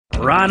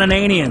Ron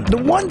Ananian. The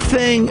one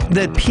thing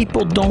that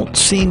people don't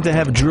seem to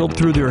have drilled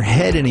through their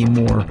head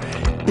anymore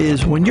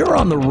is when you're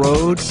on the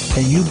road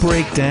and you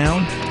break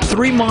down,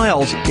 3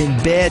 miles in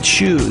bad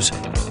shoes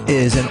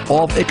is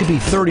it could be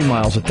 30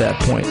 miles at that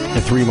point.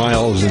 At 3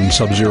 miles in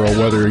sub-zero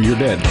weather, you're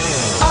dead.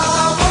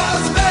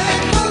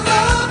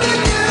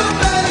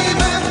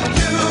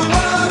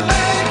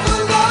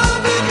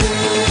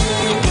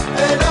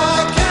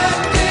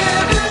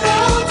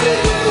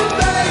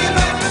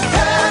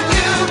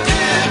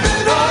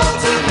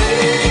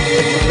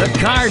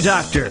 Car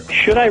Doctor.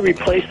 Should I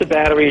replace the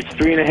battery? It's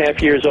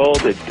 3.5 years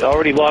old. It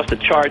already lost a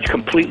charge,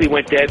 completely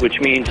went dead, which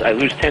means I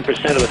lose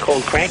 10% of the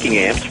cold cranking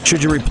amps.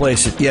 Should you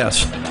replace it?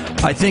 Yes.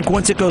 I think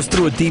once it goes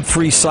through a deep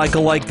freeze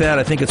cycle like that,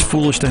 I think it's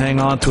foolish to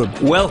hang on to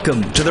it.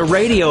 Welcome to the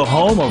radio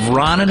home of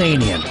Ron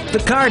Ananian, the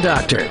Car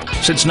Doctor.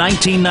 Since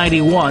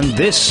 1991,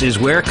 this is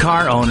where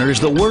car owners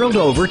the world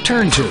over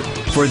turn to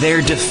for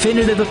their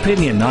definitive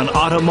opinion on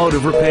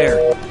automotive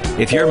repair.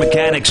 If your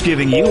mechanic's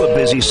giving you a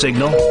busy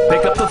signal,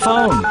 pick up the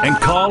phone and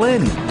call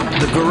in.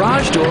 The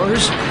garage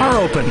doors are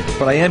open.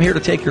 But I am here to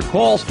take your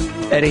calls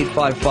at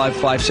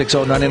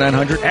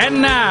 855-560-9900.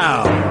 And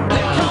now,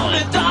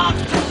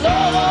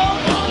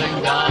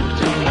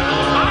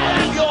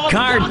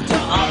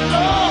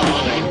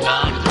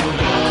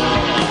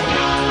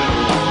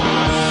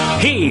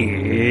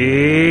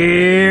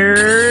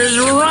 here's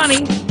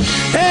Ronnie.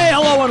 Hey,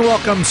 hello and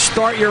welcome.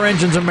 Start your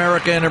engines,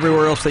 America, and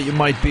everywhere else that you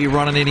might be.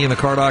 Ron Ananian, the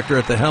Car Doctor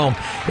at the helm.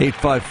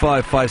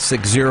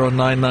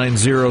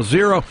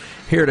 855-560-9900.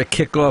 Here to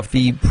kick off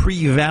the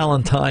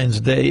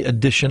pre-Valentine's Day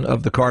edition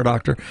of the Car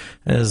Doctor,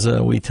 as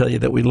we tell you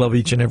that we love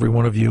each and every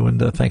one of you,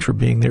 and thanks for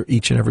being there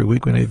each and every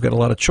week. We know you've got a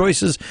lot of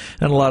choices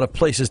and a lot of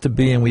places to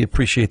be, and we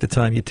appreciate the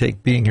time you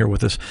take being here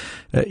with us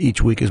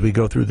each week as we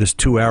go through this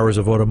 2 hours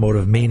of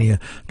automotive mania,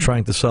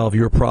 trying to solve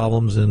your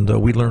problems, and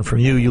we learn from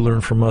you, you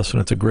learn from us,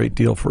 and it's a great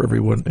deal for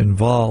everyone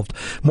involved.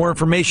 More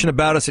information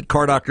about us at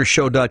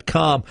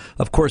CarDoctorShow.com.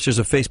 Of course, there's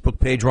a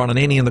Facebook page, Ron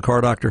Ananian, the Car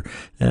Doctor,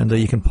 and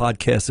you can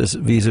podcast this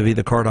vis-a-vis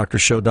the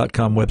CarDoctorShow.com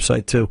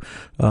website too.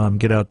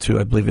 Get out to,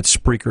 I believe it's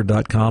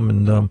Spreaker.com,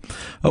 and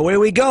away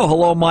we go.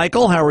 Hello,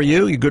 Michael. How are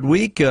you? You good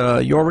week?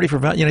 You all ready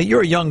for you're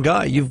a young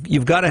guy.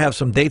 You've got to have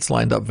some dates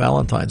lined up.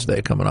 Valentine's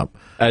Day coming up.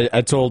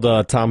 I told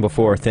Tom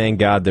before, thank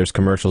God there's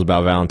commercials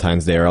about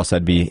Valentine's Day, or else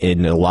I'd be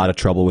in a lot of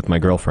trouble with my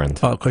girlfriend.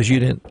 Oh, because you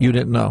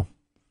didn't know.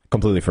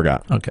 Completely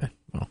forgot. Okay.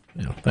 Well,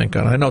 thank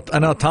God. I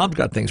know Tom's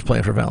got things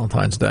planned for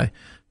Valentine's Day.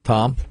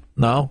 Tom?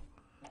 No?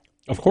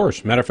 Of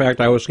course. Matter of fact,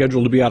 I was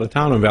scheduled to be out of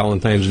town on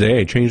Valentine's Day.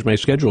 I changed my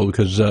schedule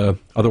because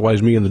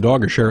otherwise me and the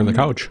dog are sharing the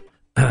couch.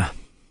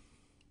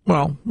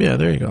 Well, yeah,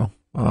 there you go.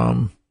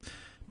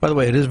 By the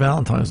way, it is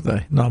Valentine's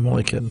Day. No, I'm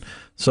only kidding.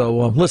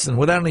 So, listen,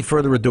 without any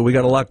further ado, we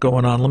got a lot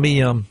going on. Let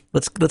me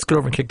let's get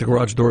over and kick the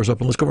garage doors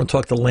open. Let's go over and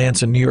talk to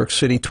Lance in New York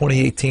City,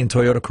 2018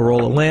 Toyota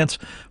Corolla. Lance,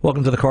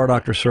 welcome to the Car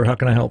Doctor, sir. How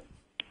can I help?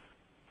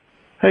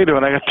 How you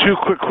doing? I got two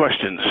quick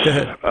questions. Go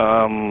ahead.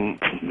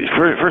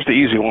 First, the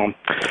easy one.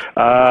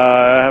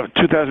 I have a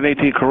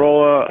 2018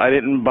 Corolla. I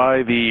didn't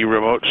buy the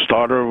remote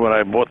starter when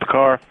I bought the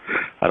car.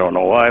 I don't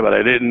know why, but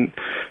I didn't.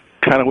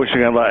 Kind of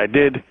wishing I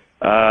did.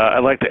 I'd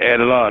like to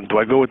add it on. Do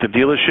I go with the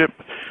dealership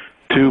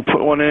to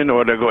put one in,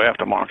 or do I go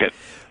aftermarket?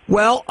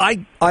 Well,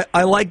 I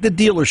like the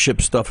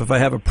dealership stuff if I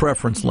have a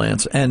preference,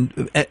 Lance.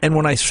 And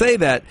when I say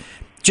that,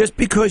 just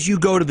because you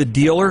go to the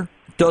dealer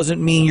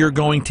doesn't mean you're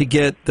going to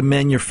get the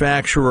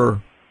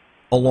manufacturer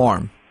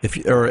alarm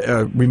or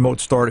a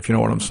remote start, if you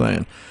know what I'm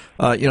saying.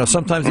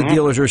 Sometimes the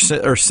dealers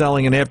are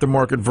selling an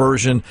aftermarket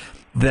version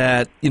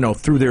that,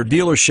 through their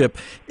dealership.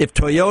 If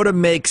Toyota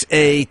makes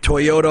a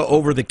Toyota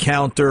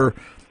over-the-counter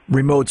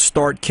remote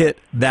start kit,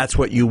 that's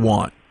what you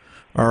want.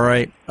 All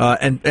right?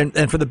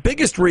 And for the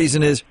biggest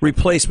reason is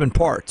replacement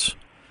parts.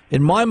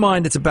 In my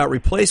mind, it's about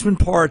replacement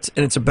parts,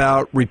 and it's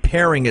about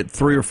repairing it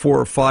 3 or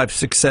 4 or 5,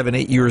 6, 7,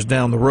 8 years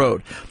down the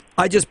road.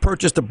 I just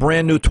purchased a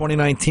brand new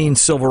 2019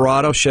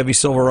 Chevy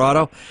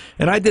Silverado,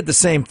 and I did the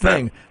same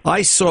thing.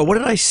 I saw, what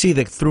did I see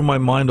that threw my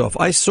mind off?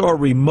 I saw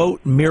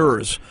remote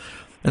mirrors,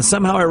 and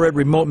somehow I read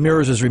remote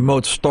mirrors as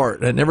remote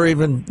start. It never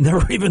even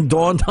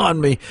dawned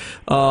on me.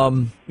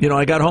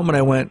 I got home and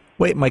I went,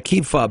 wait, my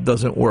key fob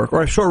doesn't work.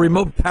 Or I saw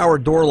remote power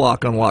door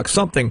lock unlock.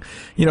 Something,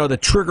 the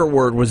trigger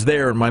word was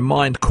there, and my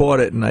mind caught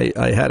it, and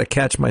I had to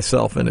catch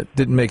myself, and it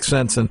didn't make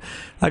sense. And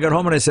I got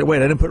home and I said,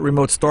 wait, I didn't put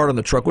remote start on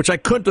the truck, which I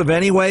couldn't have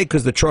anyway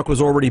because the truck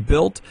was already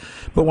built.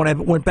 But when I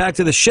went back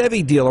to the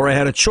Chevy dealer, I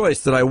had a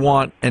choice. Did I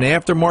want an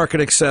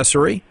aftermarket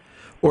accessory,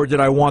 or did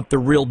I want the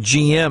real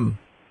GM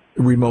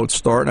remote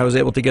start? And I was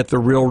able to get the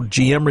real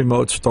GM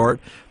remote start.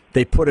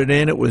 They put it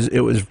in. It was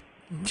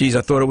geez,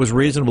 I thought it was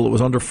reasonable. It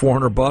was under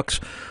 $400.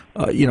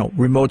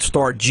 Remote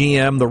start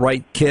GM, the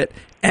right kit,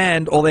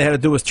 and all they had to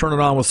do was turn it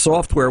on with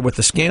software with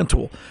the scan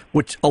tool,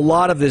 which a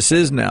lot of this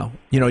is now.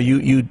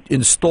 You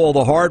install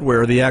the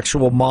hardware, the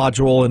actual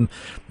module and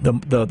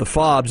the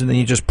fobs, and then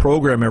you just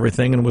program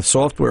everything. And with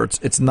software,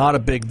 it's not a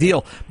big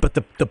deal. But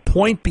the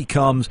point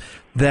becomes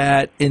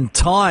that in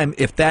time,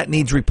 if that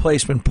needs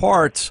replacement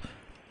parts,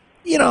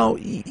 you know,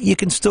 you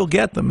can still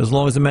get them as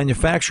long as the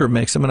manufacturer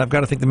makes them. And I've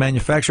got to think the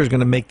manufacturer is going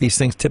to make these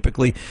things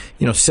typically,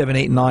 7,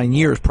 8, 9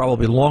 years,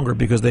 probably longer,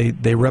 because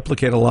they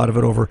replicate a lot of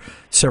it over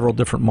several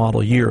different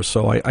model years.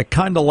 So I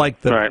kind of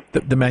like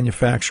the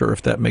manufacturer,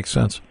 if that makes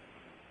sense.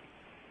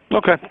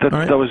 Okay,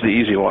 that was the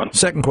easy one.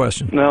 Second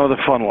question. No, the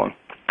fun one.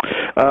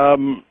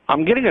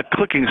 I'm getting a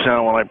clicking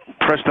sound when I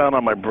press down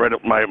on my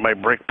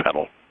brake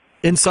pedal.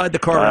 Inside the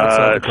car or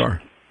outside the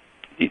car?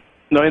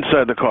 No,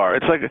 inside the car.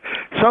 It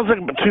sounds like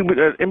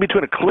in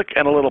between a click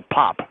and a little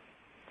pop.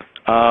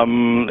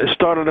 It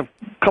started a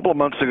couple of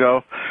months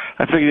ago.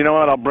 I figured, you know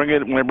what,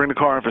 when I bring the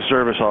car in for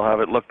service, I'll have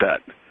it looked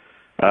at.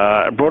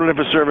 I brought it in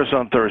for service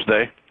on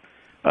Thursday.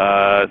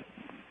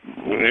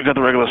 We got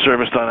the regular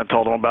service done. I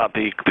told them about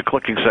the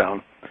clicking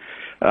sound.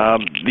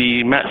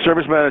 The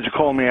service manager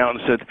called me out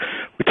and said,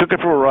 we took it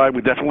for a ride.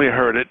 We definitely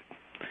heard it.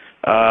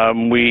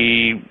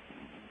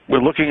 We're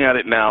looking at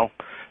it now.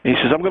 And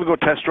he says, I'm going to go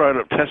test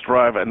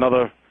drive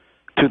another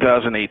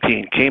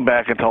 2018. Came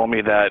back and told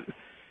me that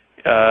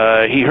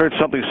he heard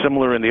something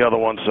similar in the other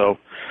one, so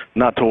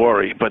not to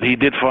worry. But he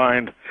did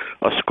find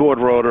a scored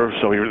rotor,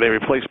 so they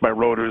replaced my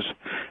rotors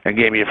and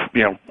gave me a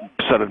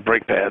set of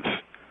brake pads.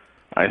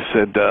 I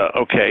said,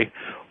 okay.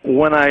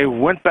 When I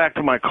went back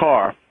to my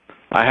car,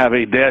 I have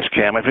a dash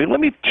cam. I figured, let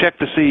me check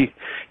to see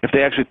if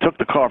they actually took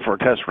the car for a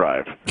test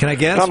drive. Can I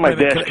guess? On my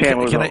dash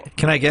cam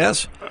can I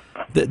guess?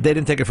 They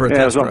didn't take it for a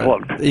test drive. Yeah, it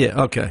was unplugged.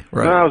 Yeah, okay,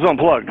 right. No, it was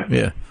unplugged.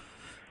 Yeah.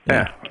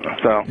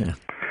 So. Yeah.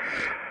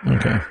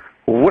 Okay.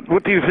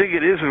 What do you think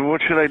it is, and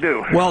what should I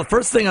do? Well,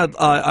 first thing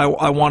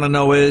I want to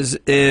know is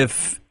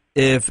if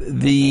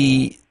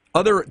the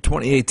other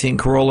 2018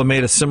 Corolla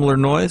made a similar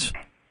noise.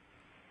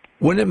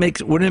 Wouldn't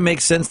it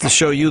make sense to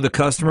show you, the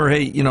customer,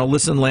 hey,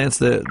 listen, Lance,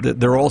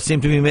 they're all seem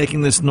to be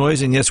making this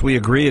noise, and yes, we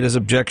agree it is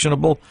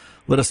objectionable.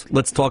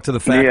 Let's talk to the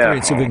factory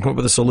and see if we can come up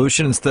with a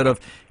solution, instead of,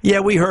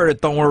 we heard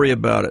it, don't worry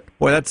about it.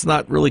 Boy, that's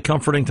not really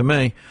comforting to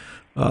me.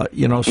 So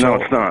no, it's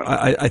not.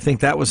 I think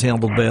that was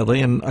handled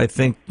badly, and I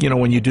think,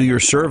 when you do your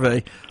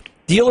survey,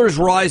 dealers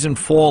rise and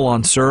fall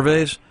on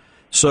surveys.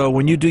 So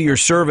when you do your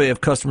survey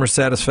of customer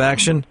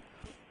satisfaction,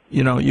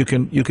 you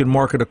can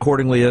mark it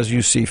accordingly as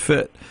you see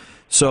fit.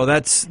 So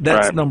that's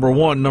right. Number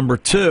one. Number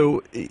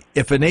two,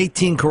 if an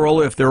 18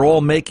 Corolla, if they're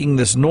all making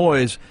this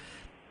noise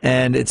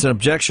and it's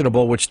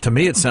objectionable, which to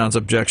me it sounds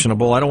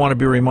objectionable, I don't want to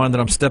be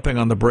reminded I'm stepping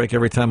on the brake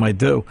every time I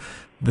do,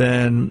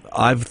 then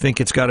I think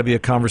it's got to be a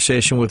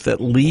conversation with at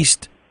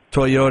least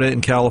Toyota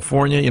in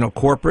California,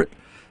 corporate,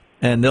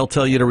 and they'll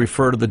tell you to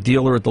refer to the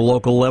dealer at the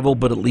local level,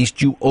 but at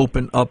least you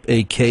open up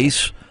a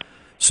case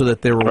so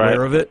that they're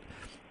aware of it.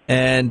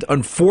 And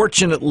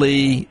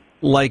unfortunately,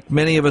 like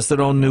many of us that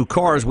own new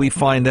cars, we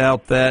find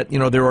out that,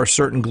 there are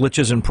certain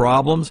glitches and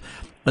problems.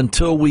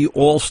 Until we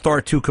all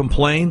start to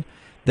complain,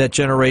 that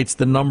generates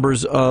the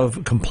numbers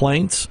of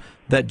complaints,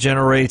 that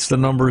generates the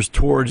numbers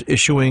towards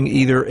issuing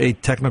either a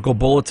technical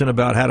bulletin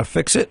about how to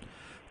fix it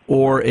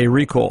or a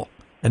recall.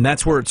 And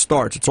that's where it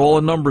starts. It's all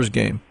a numbers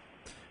game.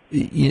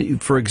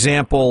 For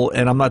example,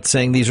 and I'm not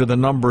saying these are the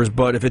numbers,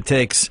 but if it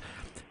takes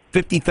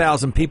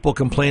 50,000 people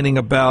complaining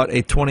about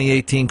a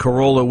 2018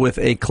 Corolla with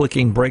a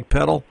clicking brake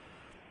pedal,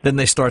 then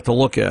they start to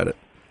look at it.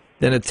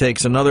 Then it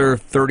takes another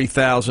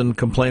 30,000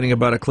 complaining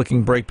about a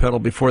clicking brake pedal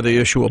before they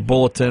issue a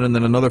bulletin, and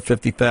then another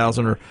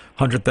 50,000 or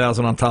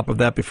 100,000 on top of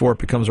that before it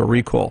becomes a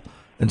recall,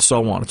 and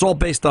so on. It's all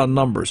based on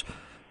numbers.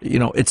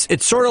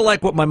 It's sort of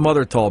like what my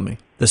mother told me.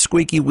 The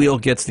squeaky wheel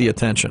gets the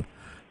attention.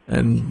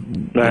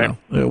 And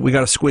we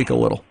got to squeak a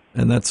little.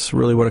 And that's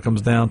really what it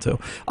comes down to.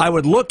 I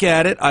would look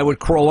at it. I would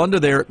crawl under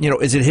there.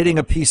 Is it hitting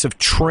a piece of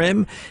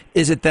trim?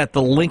 Is it that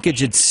the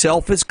linkage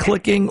itself is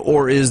clicking,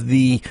 or is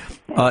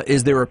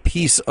there a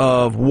piece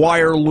of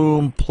wire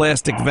loom,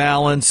 plastic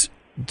valance,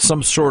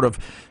 some sort of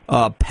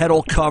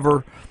pedal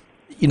cover,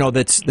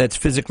 that's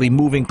physically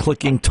moving,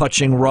 clicking,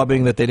 touching,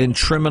 rubbing, that they didn't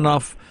trim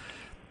enough?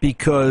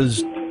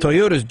 Because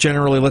Toyota's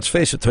generally, let's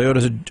face it,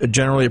 Toyota's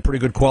generally a pretty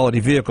good quality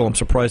vehicle. I'm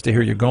surprised to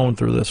hear you're going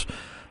through this.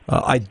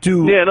 I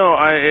do. Yeah, no,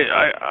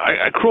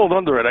 I crawled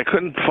under it. I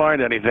couldn't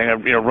find anything. I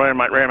ran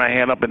my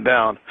hand up and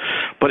down,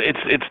 but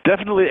it's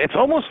definitely, it's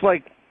almost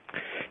like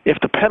if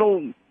the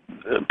pedal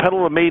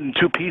are made in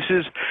two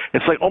pieces.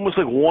 It's like almost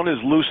like one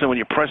is loose, and when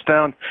you press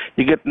down,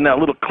 you get that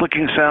little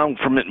clicking sound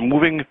from it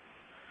moving.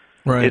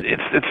 Right.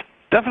 It's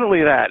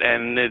definitely that,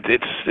 and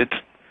it's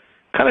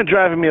kind of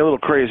driving me a little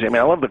crazy. I mean,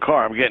 I love the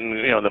car. I'm getting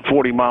the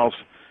 40 miles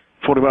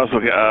to 40 miles to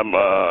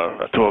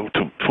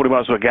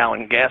a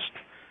gallon gas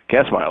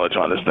mileage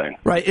on this thing.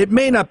 Right. It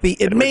may not be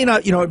in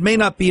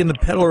the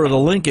pedal or the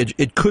linkage.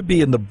 It could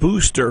be in the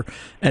booster,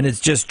 and it's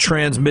just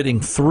transmitting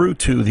through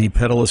to the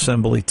pedal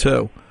assembly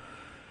too.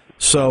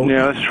 So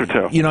yeah, that's true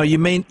too.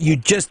 You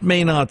just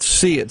may not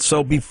see it.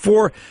 So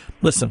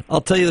listen,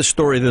 I'll tell you the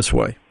story this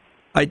way.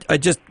 I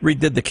just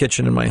redid the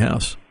kitchen in my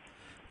house,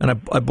 and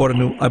I bought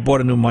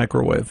a new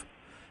microwave,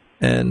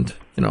 and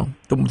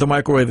the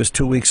microwave is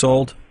 2 weeks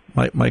old.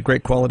 My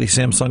great quality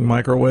Samsung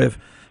microwave,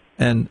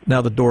 and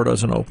now the door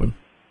doesn't open.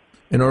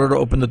 In order to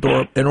open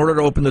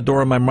the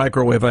door of my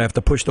microwave, I have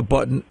to push the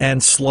button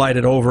and slide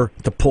it over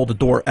to pull the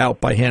door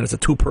out by hand. It's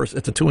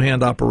a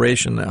two-hand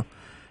operation now.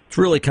 It's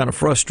really kind of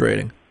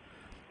frustrating.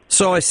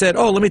 So I said,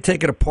 let me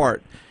take it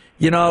apart.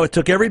 It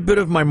took every bit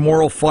of my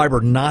moral fiber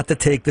not to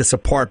take this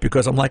apart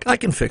because I'm like, I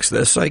can fix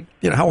this. How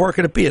hard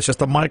could it be? It's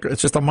just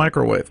a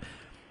microwave.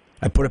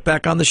 I put it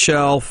back on the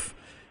shelf,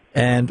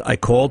 and I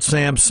called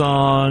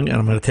Samsung, and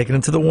I'm going to take it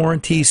into the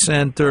warranty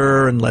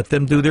center and let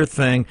them do their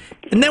thing.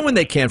 And then when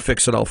they can't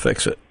fix it, I'll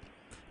fix it.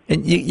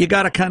 And you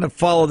got to kind of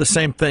follow the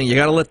same thing. You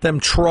got to let them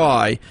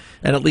try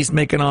and at least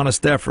make an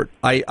honest effort.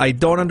 I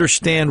don't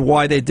understand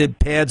why they did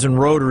pads and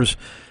rotors.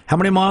 How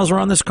many miles are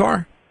on this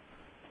car?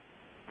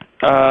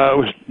 It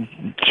was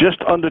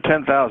just under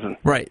 10,000.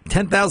 Right,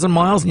 10,000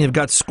 miles, and you've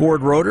got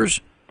scored rotors?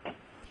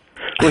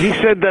 Well, he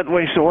said that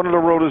way. So one of the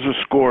rotors was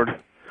scored,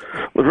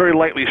 was very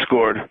lightly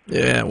scored.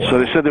 Yeah. Well, so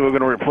they said they were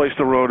going to replace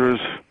the rotors.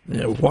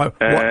 Yeah.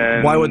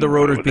 Why would the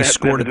rotors be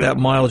scored at that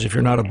mileage if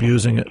you're not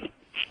abusing it?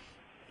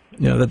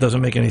 That doesn't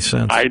make any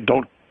sense. I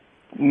don't.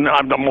 No,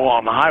 I'm more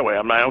on the highway.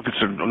 I'm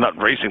not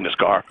racing this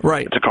car.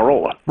 Right. It's a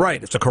Corolla.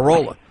 Right. It's a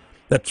Corolla.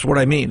 That's what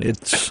I mean.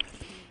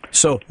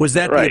 So was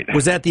that right.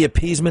 Was that the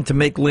appeasement to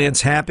make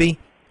Lance happy?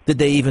 Did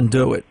they even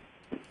do it?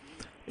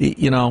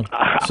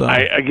 So.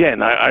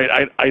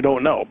 I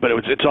don't know, but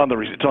it's on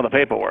the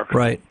paperwork.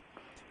 Right.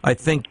 I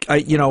think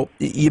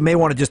you may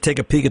want to just take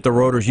a peek at the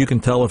rotors. You can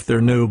tell if they're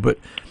new, but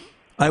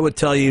I would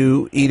tell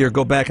you either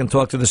go back and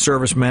talk to the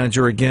service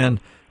manager again,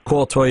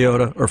 call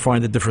Toyota, or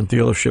find a different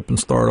dealership and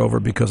start over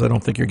because I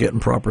don't think you're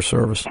getting proper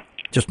service.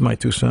 Just my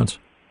 2 cents.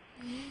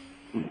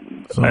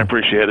 So, I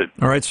appreciate it.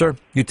 All right, sir.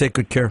 You take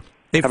good care.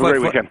 Have a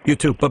great weekend. You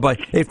too. Bye-bye.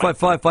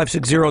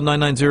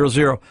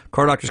 855-560-9900.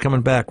 Car Doctor's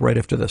coming back right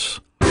after this.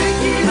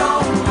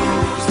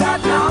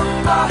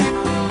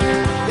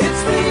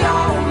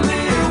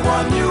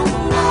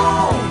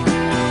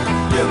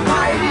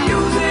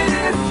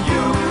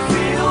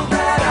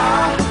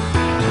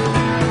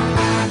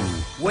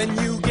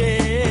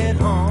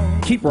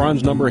 Keep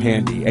Ron's number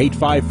handy,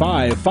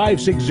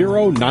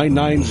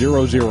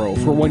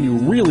 855-560-9900, for when you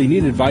really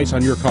need advice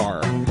on your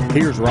car.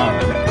 Here's Ron.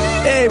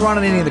 Hey, Ron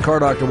and Annie, the Car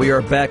Doctor. We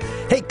are back.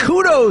 Hey,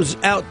 kudos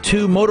out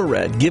to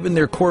Motorrad. Given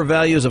their core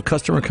values of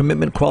customer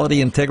commitment, quality,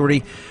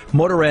 integrity,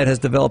 Motorrad has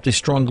developed a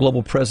strong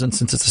global presence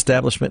since its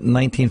establishment in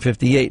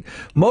 1958.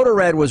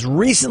 Motorrad was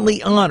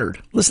recently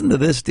honored. Listen to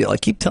this deal. I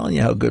keep telling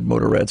you how good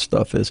Motorrad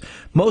stuff is.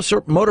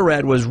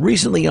 Motorrad was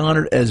recently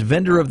honored as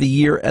Vendor of the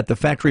Year at the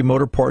Factory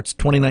Motor Parts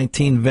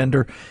 2019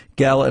 Vendor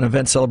Gala, an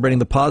event celebrating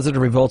the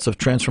positive results of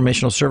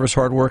transformational service,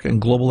 hard work,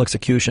 and global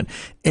execution.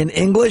 In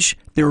English,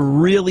 they're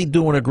really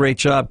doing a great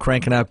job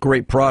cranking out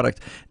great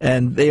product,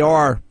 and they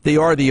are the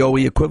OE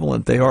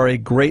equivalent. They are a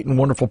great and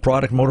wonderful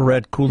product.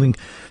 Motorrad cooling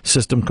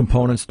system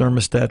components,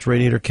 thermostats,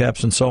 radiator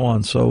caps, and so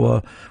on.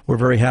 So we're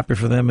very happy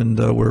for them, and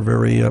we're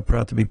very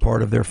proud to be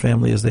part of their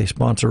family as they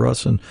sponsor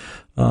us, and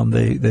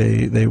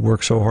they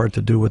work so hard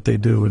to do what they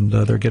do, and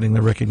they're getting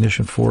the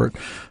recognition for it.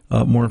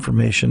 More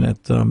information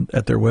at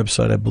their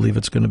website. I believe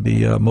it's going to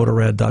be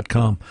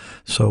motorrad.com.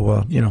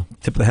 So,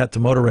 tip of the hat to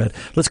Motorrad.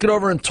 Let's get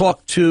over and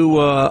talk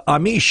to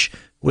Amish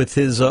with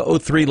his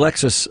 03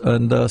 Lexus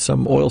and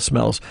some oil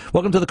smells.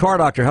 Welcome to the Car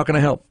Doctor. How can I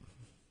help?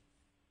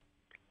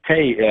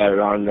 Hey,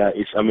 Ron,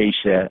 it's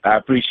Amish. I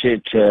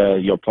appreciate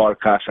your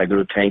podcast. I got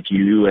to thank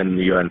you and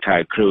your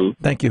entire crew.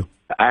 Thank you.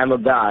 I am a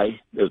guy,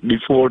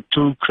 before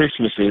 2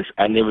 Christmases,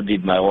 I never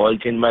did my oil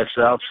change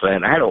myself,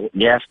 and I had a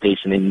gas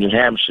station in New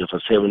Hampshire for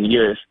 7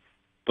 years,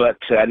 but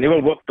I never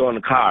worked on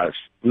cars.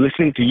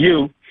 Listening to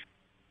you,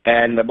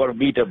 and I bought a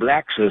Vita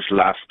Lexus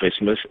last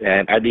Christmas,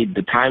 and I did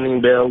the timing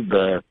belt,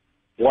 the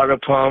water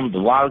pump, the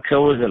valve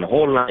covers, and the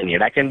whole 9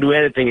 yet. I can do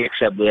anything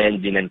except the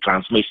engine and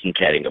transmission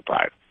tearing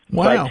apart.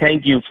 Wow. So I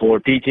thank you for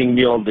teaching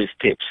me all these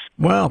tips.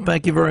 Well,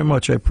 thank you very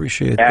much. I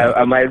appreciate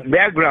that. My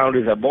background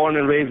is born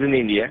and raised in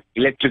India,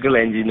 electrical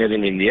engineer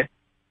in India.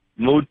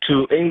 Moved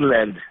to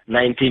England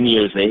 19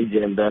 years age,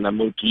 and then I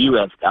moved to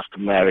U.S. after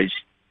marriage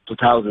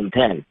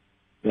 2010.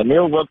 I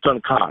never worked on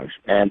cars,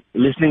 and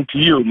listening to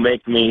you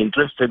make me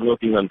interested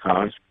working on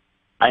cars.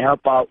 I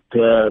help out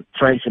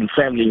friends and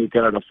family who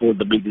cannot afford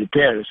the big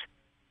repairs.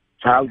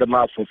 So I help them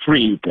out for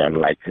free repair,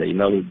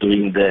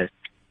 doing the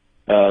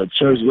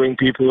church-going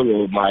people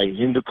or my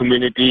Hindu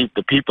community,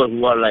 the people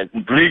who are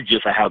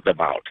religious, I help them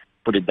out,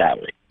 put it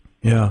that way.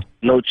 Yeah.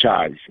 No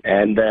charge.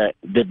 And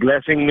they're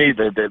blessing me,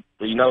 the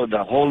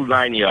whole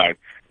 9 yards.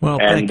 Well,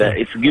 and thank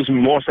you. It gives me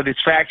more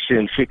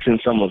satisfaction fixing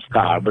someone's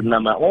car. But now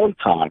my own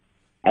car,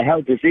 I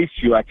have this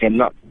issue, I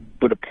cannot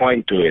put a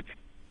point to it.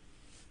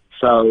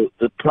 So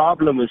the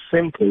problem is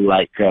simple,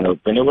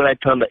 whenever I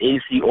turn the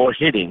AC or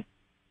heating,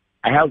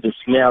 I have the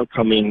smell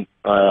coming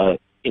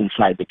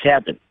inside the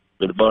cabin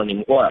with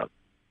burning oil.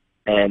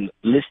 And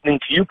listening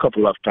to you a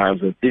couple of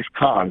times with this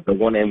car, the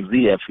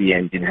 1MZ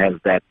engine has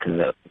that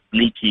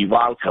leaky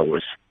valve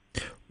covers.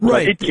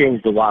 Right. I did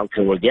change the valve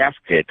cover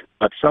gasket,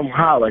 but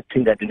somehow I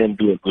think I didn't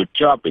do a good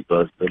job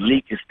because the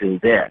leak is still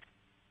there.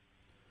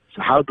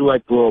 So how do I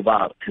go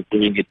about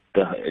doing it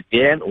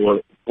again,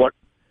 or what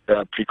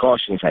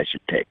precautions I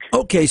should take.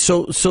 Okay,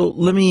 so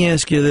let me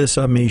ask you this,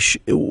 Amish.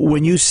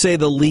 When you say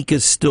the leak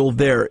is still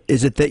there,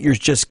 is it that you're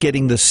just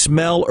getting the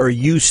smell, or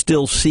you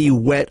still see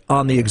wet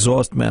on the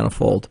exhaust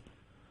manifold?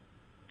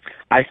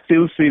 I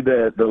still see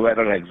the wet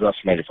on the exhaust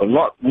manifold.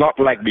 Not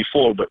like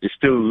before, but it's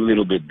still a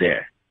little bit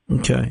there.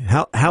 Okay.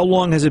 How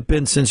long has it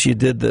been since you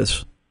did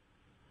this?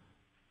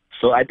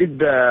 So I did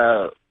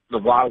the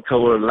valve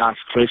cover last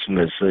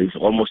Christmas, so it's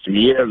almost a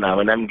year now,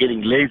 and I'm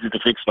getting lazy to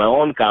fix my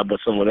own car,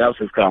 but someone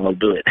else's car will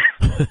do it.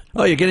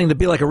 Oh, you're getting to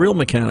be like a real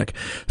mechanic.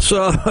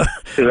 So,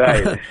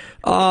 right.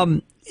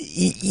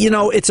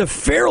 It's a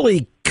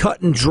fairly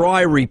cut and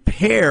dry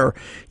repair.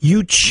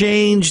 You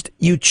changed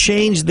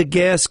the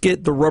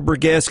gasket, the rubber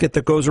gasket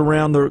that goes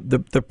around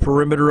the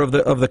perimeter of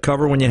the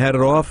cover when you had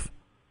it off?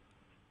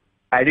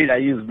 I did. I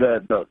used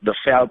the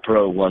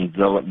Felpro ones,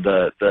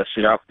 the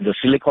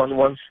silicone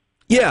ones.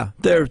 Yeah,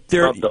 they're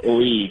of the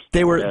OE.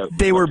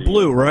 They were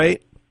blue,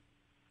 right?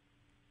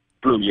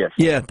 Blue, yes.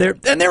 Yeah,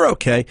 they're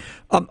okay.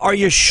 Are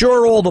you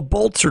sure all the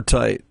bolts are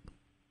tight?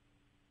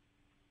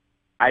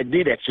 I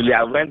did actually.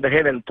 I went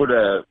ahead and put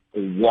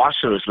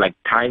washers, like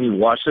tiny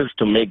washers,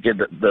 to make it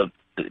the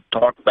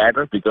torque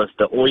better, because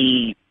the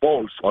OE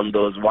bolts on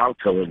those valve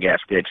cover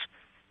gaskets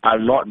are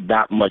not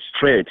that much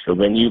straight. So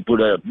when you put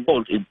a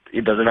bolt,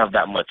 it doesn't have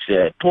that much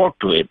torque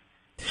to it.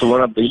 So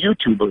one of the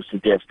YouTubers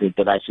suggested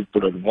that I should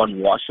put one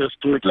washers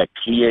to it, like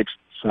 3/8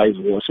 size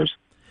washers.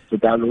 So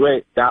that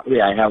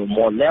way I have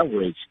more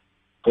leverage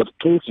for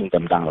torquing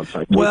them down.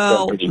 So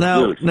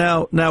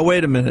now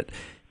wait a minute.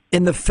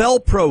 In the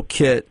Felpro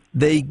kit,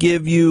 they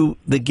give you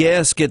the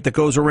gasket that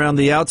goes around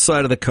the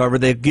outside of the cover.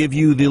 They give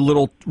you the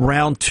little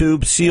round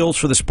tube seals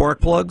for the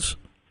spark plugs.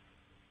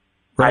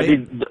 Right? I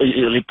did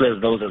replace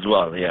those as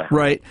well, yeah.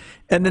 Right.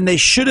 And then they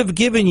should have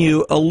given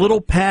you a little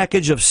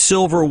package of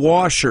silver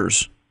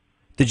washers.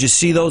 Did you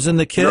see those in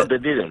the kit? No,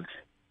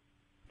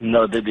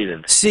 they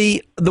didn't.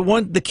 See,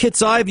 the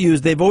kits I've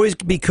used, they've always,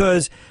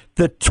 because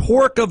the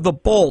torque of the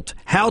bolt,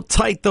 how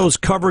tight those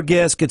cover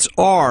gaskets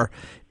are,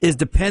 is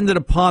dependent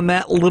upon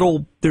that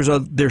little.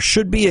 There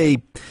should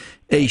be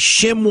a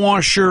shim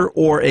washer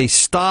or a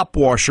stop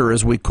washer,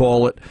 as we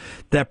call it,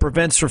 that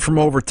prevents it from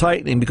over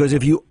tightening. Because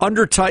if you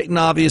under tighten,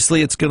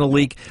 obviously it's going to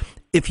leak.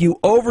 If you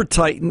over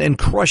tighten and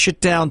crush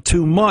it down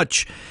too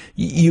much,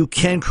 you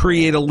can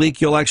create a leak.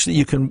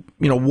 You can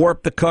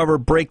warp the cover,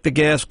 break the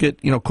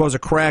gasket, cause a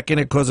crack in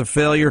it, cause a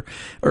failure,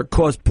 or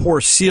cause poor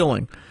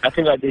sealing. I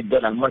think I did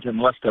that. I must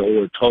have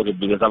over-told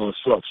it because I was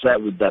so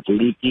upset with that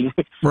leaking.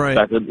 Right.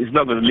 It's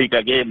not going to leak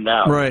again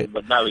now. Right.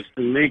 But now it's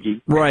still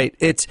leaking. Right.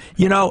 It's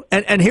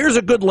and here's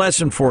a good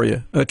lesson for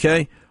you.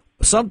 Okay.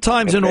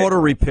 Sometimes in auto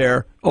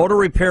repair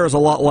is a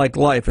lot like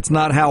life. It's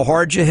not how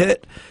hard you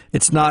hit.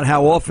 It's not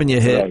how often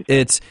you hit. Right.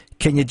 It's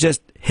can you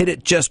just hit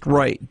it just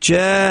right,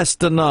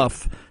 just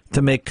enough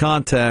to make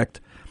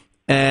contact,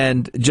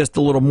 and just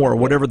a little more,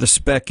 whatever the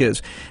spec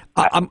is.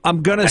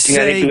 I'm going to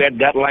say. I need to add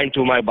that line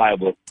to my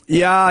Bible.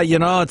 Yeah,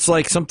 it's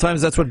like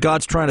sometimes that's what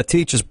God's trying to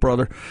teach us,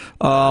 brother.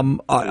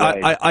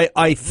 Right.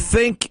 I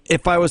think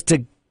if I was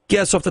to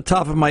guess off the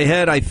top of my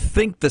head, I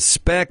think the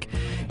spec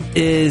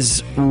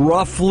is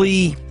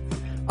roughly,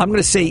 I'm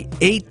going to say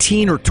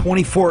 18 or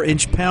 24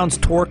 inch-pounds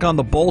torque on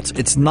the bolts.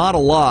 It's not a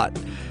lot.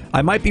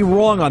 I might be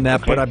wrong on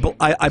that, okay, but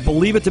I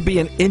believe it to be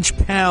an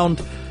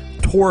inch-pound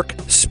torque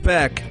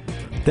spec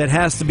that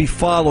has to be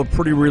followed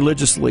pretty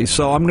religiously.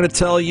 So I'm going to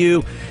tell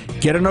you,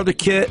 get another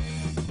kit,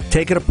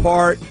 take it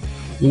apart,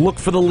 look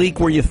for the leak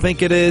where you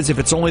think it is. If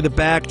it's only the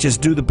back,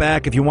 just do the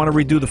back. If you want to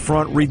redo the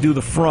front, redo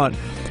the front.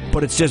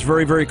 But it's just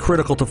very, very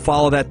critical to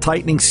follow that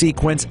tightening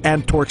sequence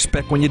and torque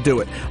spec when you do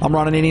it. I'm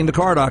Ron Ananian, the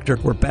Car Doctor.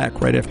 We're back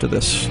right after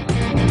this.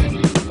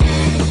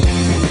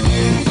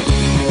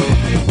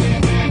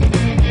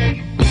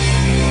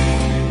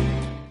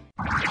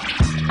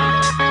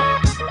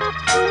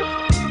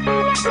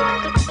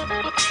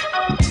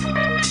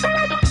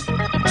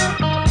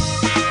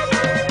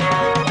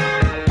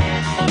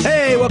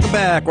 Hey, welcome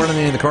back. Ron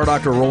Ananian, the Car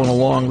Doctor, rolling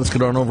along. Let's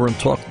get on over and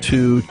talk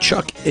to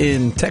Chuck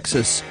in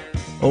Texas.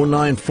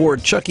 09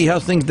 Ford. Chucky,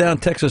 how's things down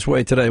Texas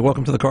way today?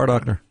 Welcome to the Car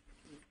Doctor.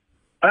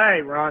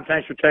 Hey, Ron.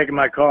 Thanks for taking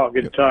my call.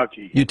 Good to talk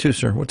to you. You too,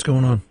 sir. What's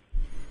going on?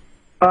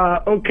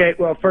 Okay.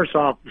 Well, first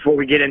off, before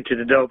we get into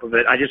the dope of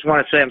it, I just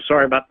want to say I'm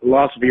sorry about the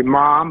loss of your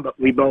mom, but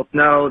we both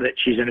know that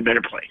she's in a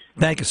better place.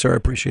 Thank you, sir. I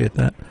appreciate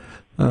that.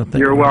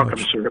 You're welcome,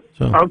 sir.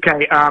 So.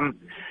 Okay.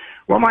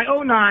 Well, my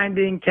 09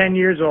 being 10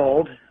 years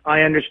old,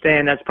 I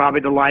understand that's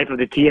probably the life of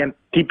the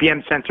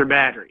TPM sensor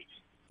batteries.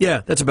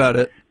 Yeah, that's about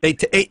it.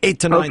 8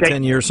 to 9,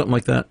 10 years, something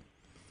like that.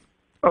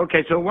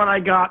 Okay, so what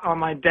I got on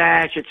my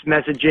dash, it's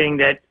messaging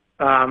that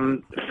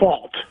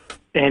fault,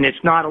 and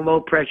it's not a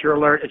low-pressure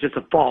alert, it's just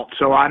a fault.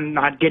 So I'm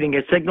not getting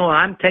a signal, and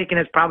I'm taking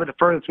it as probably the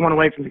furthest one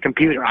away from the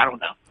computer. I don't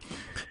know.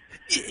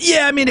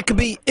 Yeah, I mean, it could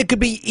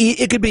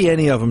be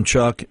any of them,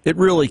 Chuck. It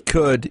really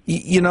could.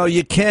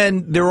 You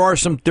can. There are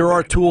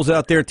tools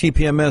out there,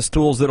 TPMS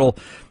tools, that'll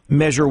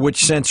measure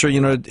which sensor.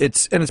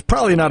 It's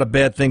probably not a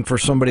bad thing for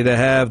somebody to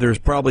have. There's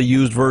probably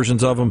used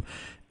versions of them,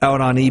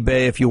 out on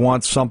eBay if you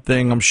want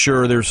something. I'm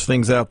sure there's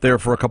things out there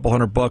for a couple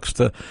 $100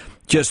 to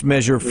just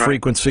measure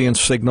frequency and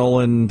signal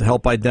and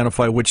help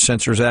identify which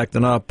sensor's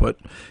acting up. But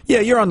yeah,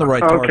 you're on the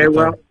right target. Okay,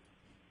 well,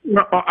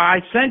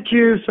 I sent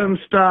you some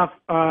stuff,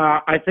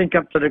 I think,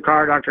 up to the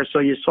car doctor. So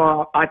you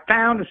saw, I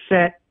found a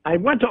set. I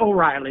went to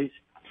O'Reilly's,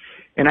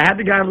 and I had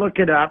the guy look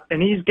it up,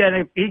 and he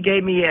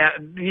gave me a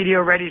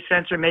video-ready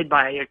sensor made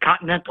by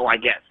Continental, I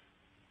guess.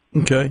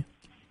 Okay.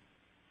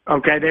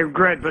 Okay, they were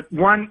good, but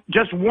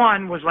just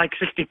one was like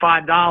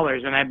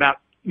 $65, and I about,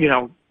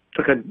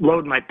 took a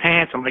load in my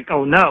pants. I'm like,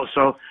 oh no.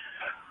 So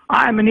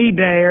I'm an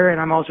eBayer,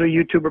 and I'm also a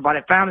YouTuber, but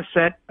I found a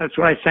set. That's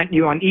what I sent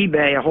you on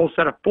eBay, a whole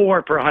set of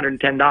 4 for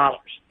 $110.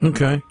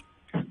 Okay.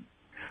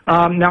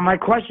 Now, my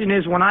question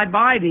is, when I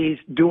buy these,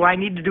 do I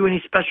need to do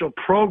any special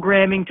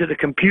programming to the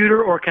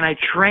computer, or can I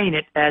train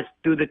it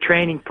through the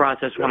training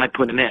process when I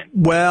put them in?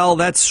 Well,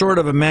 that's sort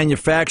of a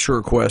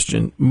manufacturer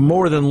question.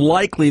 More than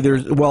likely,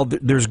 there's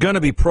going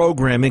to be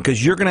programming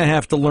because you're going to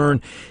have to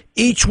learn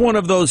each one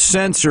of those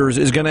sensors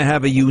is going to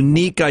have a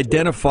unique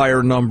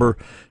identifier number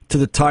to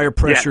the tire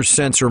pressure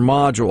sensor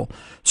module.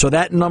 So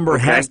that number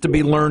has to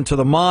be learned to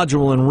the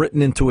module and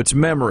written into its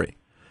memory.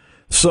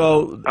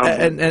 So,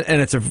 and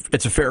it's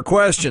a fair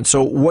question.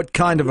 So what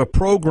kind of a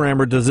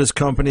programmer does this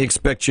company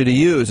expect you to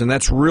use? And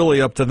that's really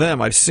up to them.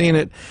 I've seen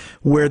it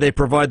where they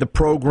provide the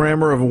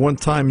programmer of a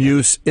one-time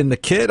use in the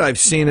kit. I've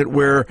seen it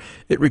where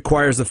it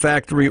requires the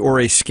factory or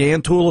a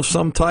scan tool of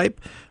some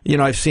type.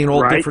 I've seen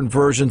all different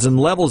versions and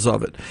levels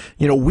of it.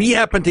 We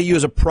happen to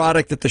use a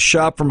product at the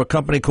shop from a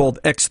company called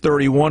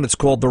X31. It's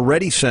called the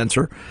Ready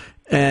Sensor.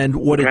 And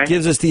what it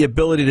gives us the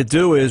ability to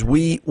do is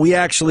we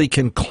actually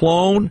can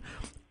clone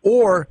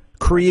or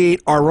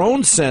create our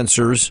own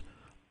sensors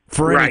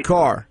for any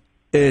car.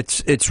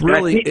 It's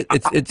really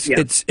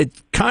it's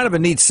kind of a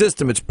neat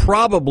system.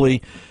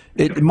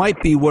 It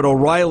might be what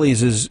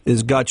O'Reilly's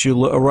is got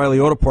you. O'Reilly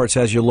Auto Parts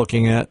has you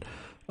looking at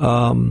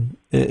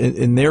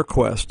in their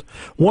quest.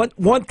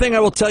 One thing I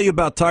will tell you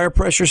about tire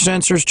pressure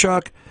sensors,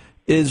 Chuck,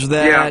 is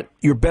that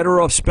you're better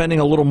off spending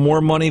a little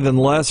more money than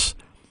less,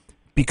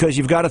 because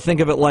you've got to think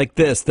of it like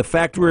this: the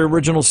factory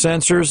original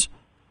sensors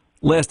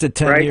lasted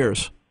 10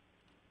 years.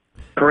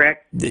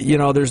 Correct.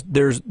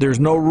 There's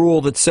no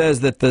rule that says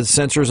that the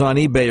sensors on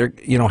eBay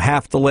are,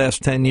 have to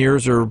last 10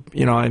 years or,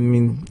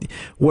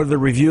 what are the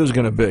reviews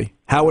going to be?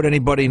 How would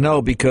anybody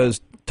know?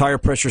 Because tire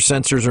pressure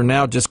sensors are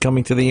now just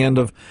coming to the end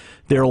of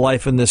their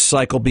life, and this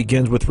cycle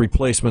begins with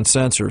replacement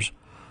sensors.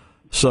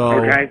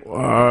 So,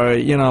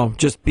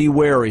 just be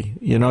wary.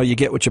 You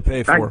get what you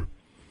pay for.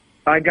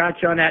 I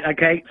got you on that.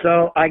 Okay,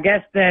 so I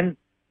guess then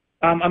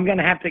I'm going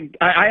to have to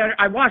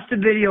I watched the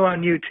video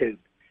on YouTube.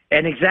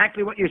 And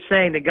exactly what you're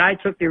saying, the guy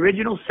took the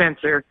original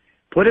sensor,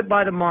 put it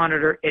by the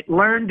monitor, it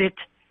learned it,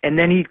 and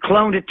then he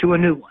cloned it to a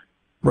new one.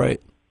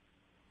 Right.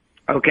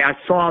 Okay, I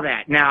saw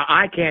that. Now,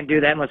 I can't do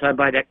that unless I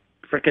buy that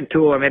frickin'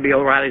 tool, or maybe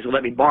O'Reilly's will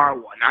let me borrow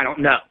one. I don't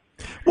know.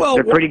 Well,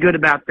 they're pretty good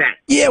about that.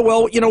 Yeah,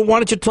 well, why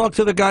don't you talk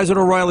to the guys at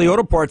O'Reilly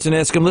Auto Parts and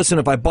ask them, listen,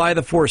 if I buy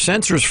the 4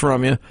 sensors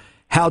from you,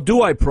 how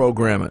do I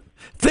program it?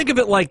 Think of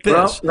it like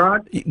this. Well,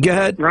 Ron, go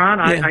ahead. Ron,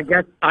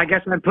 yeah. I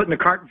guess I'm putting the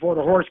cart before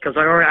the horse, because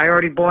I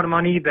already bought them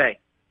on eBay.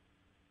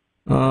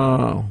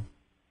 Oh,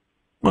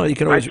 well, you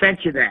can always. I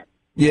sent you that.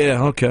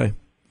 Yeah. Okay.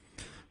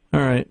 All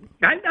right.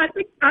 I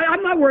think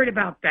I'm not worried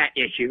about that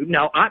issue.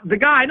 No, the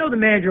guy, I know the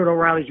manager at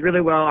O'Reilly's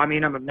really well. I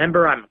mean, I'm a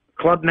member, I'm a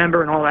club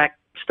member, and all that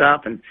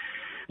stuff, and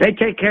they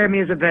take care of me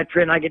as a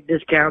veteran. I get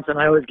discounts, and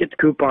I always get the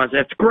coupons.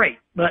 That's great.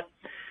 But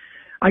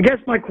I guess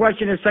my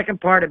question is,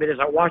 second part of it is,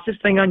 I watched this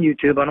thing on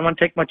YouTube. I don't want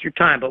to take much of your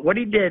time, but what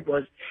he did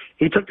was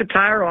he took the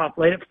tire off,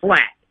 laid it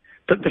flat,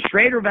 took the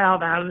Schrader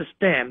valve out of the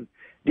stem,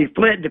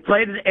 deflated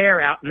the air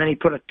out, and then he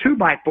put a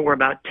 2x4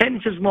 about 10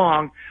 inches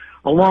long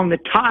along the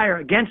tire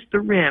against the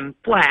rim,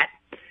 flat,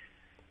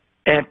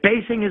 and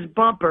facing his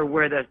bumper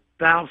where the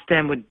valve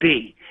stem would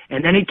be.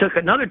 And then he took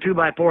another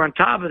 2x4 on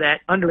top of that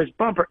under his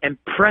bumper and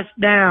pressed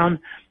down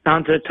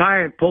onto the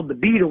tire and pulled the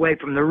bead away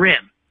from the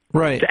rim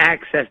to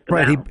access the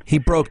valve. Right, he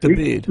broke the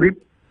bead.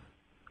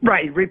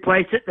 He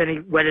replaced it, then he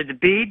wetted the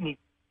bead, and he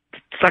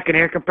stuck an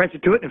air compressor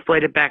to it and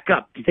inflated it back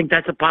up. Do you think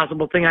that's a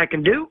possible thing I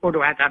can do, or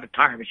do I have to have a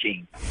tire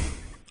machine?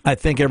 I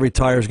think every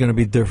tire is going to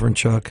be different,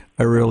 Chuck.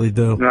 I really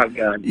do. Oh,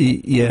 God.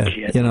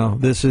 Yeah,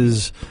 this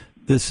is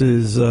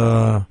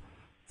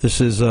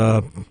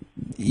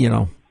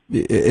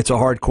it's a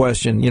hard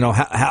question.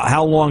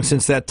 How long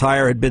since that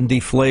tire had been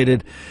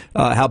deflated?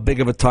 How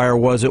big of a tire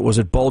was it? Was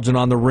it bulging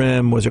on the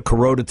rim? Was it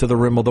corroded to the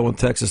rim? Although in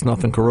Texas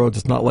nothing corrodes.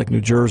 It's not like New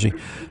Jersey.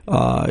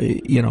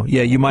 You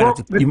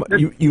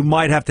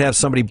might have to have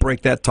somebody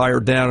break that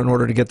tire down in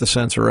order to get the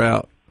sensor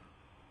out.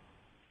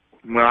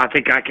 Well, I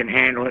think I can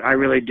handle it. I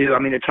really do. I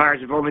mean, the tires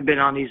have only been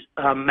on these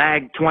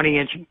mag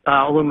 20-inch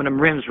aluminum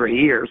rims for a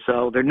year,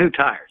 so they're new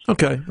tires.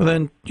 Okay. Well,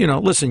 then,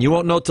 listen, you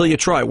won't know till you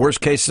try.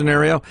 Worst case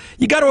scenario,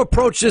 you got to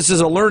approach this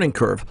as a learning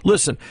curve.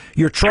 Listen,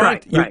 you're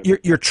trying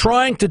you're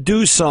trying to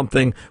do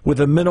something with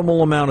a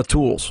minimal amount of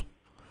tools.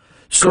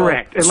 So,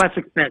 correct. And less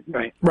expensive,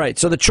 right. Right.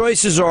 So the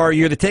choices are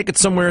you either take it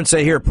somewhere and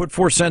say, here, put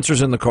 4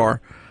 sensors in the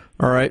car,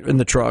 all right, in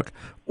the truck,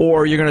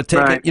 or you're going to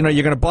take it.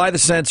 You're going to buy the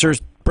sensors,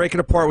 break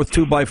it apart with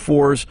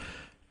 2x4s,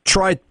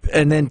 try,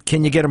 and then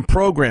can you get them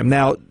programmed?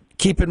 Now,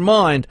 keep in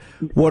mind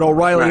what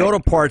O'Reilly Auto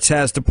Parts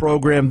has to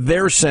program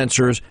their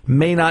sensors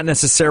may not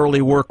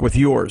necessarily work with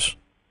yours.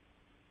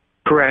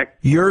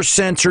 Correct. Your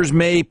sensors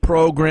may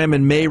program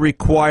and may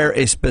require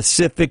a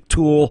specific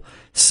tool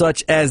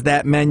such as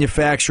that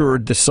manufacturer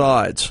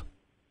decides.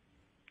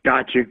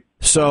 Got you.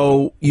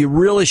 So you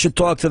really should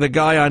talk to the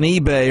guy on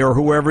eBay or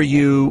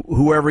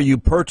whoever you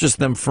purchase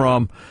them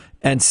from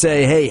and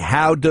say, hey,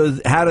 how do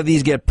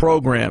these get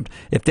programmed?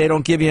 If they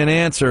don't give you an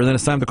answer, then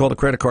it's time to call the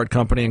credit card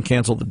company and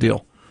cancel the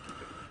deal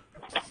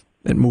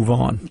and move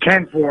on.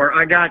 10-4.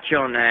 I got you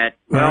on that.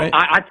 Well, right.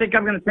 I think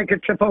I'm going to take a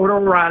trip over to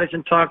O'Reilly's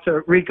and talk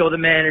to Rico, the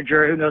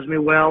manager, who knows me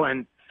well,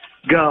 and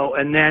go.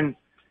 And then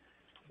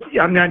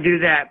I'm going to do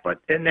that.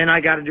 And then I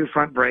got to do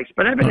front brakes.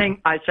 But everything,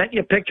 I sent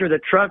you a picture of the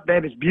truck,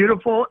 babe. It's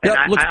beautiful. And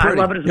looks I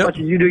love it as much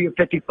as you do your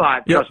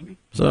 55. Trust me.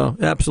 So,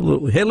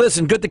 absolutely. Hey,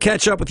 listen, good to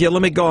catch up with you.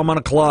 Let me go. I'm on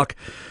a clock.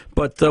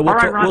 But we'll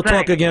Ron,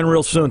 talk again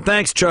real soon.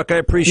 Thanks, Chuck. I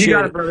appreciate you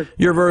got it, brother.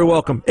 You're very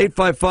welcome.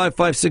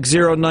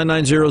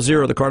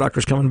 855-560-9900. The Car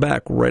Doctor's coming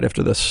back right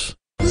after this.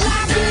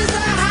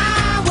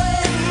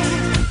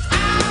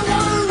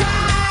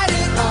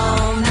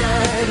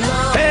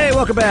 Hey,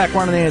 welcome back.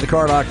 Ron and Andy, the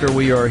Car Doctor.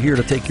 We are here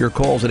to take your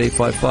calls at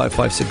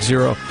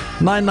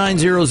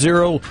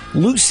 855-560-9900.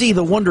 Lucy,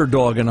 the Wonder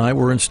Dog, and I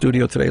were in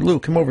studio today. Lou,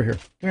 come over here.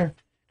 Come here.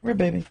 Come here,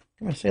 baby.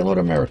 Come here. Say hello to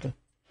America.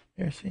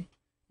 Here, see?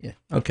 Yeah.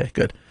 Okay,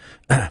 good.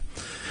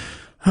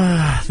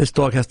 This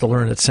dog has to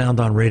learn that sound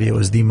on radio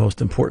is the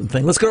most important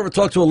thing. Let's go over and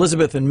talk to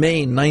Elizabeth in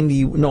Maine.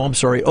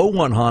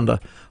 01 Honda.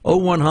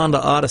 01 Honda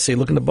Odyssey,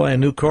 looking to buy a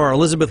new car.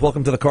 Elizabeth,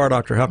 welcome to the Car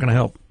Doctor. How can I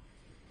help?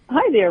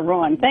 Hi there,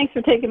 Ron. Thanks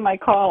for taking my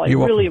call.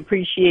 You're really welcome.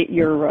 appreciate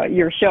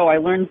your show. I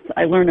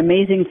learn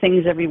amazing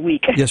things every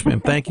week. Yes,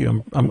 ma'am. Thank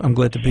you. I'm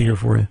glad to be here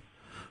for you.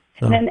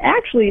 So. And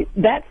actually,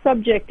 that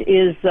subject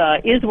is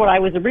what I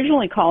was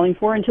originally calling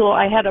for until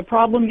I had a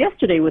problem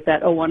yesterday with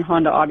that 01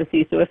 Honda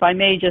Odyssey. So if I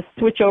may just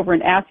switch over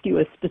and ask you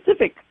a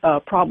specific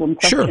problem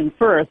question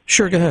first.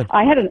 Sure, go ahead.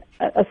 I had an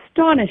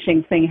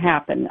astonishing thing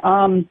happen.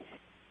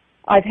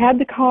 I've had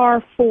the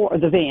car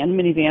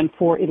minivan,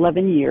 for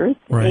 11 years.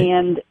 Right.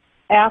 And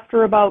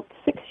after about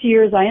 6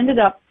 years, I ended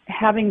up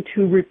having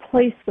to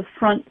replace the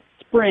front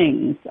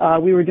springs.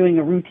 We were doing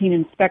a routine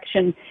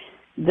inspection.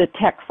 The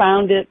tech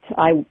found it.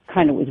 I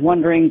kind of was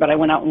wondering, but I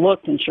went out and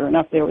looked, and sure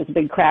enough, there was a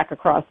big crack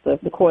across the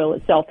coil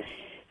itself.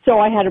 So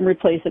I had him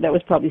replace it. That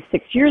was probably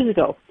 6 years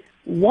ago.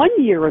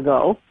 1 year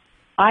ago,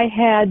 I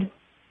had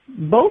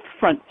both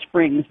front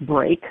springs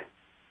break,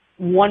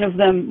 one of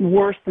them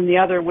worse than the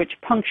other, which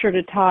punctured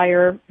a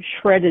tire,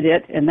 shredded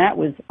it, and that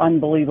was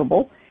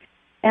unbelievable.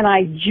 And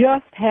I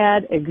just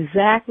had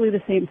exactly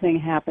the same thing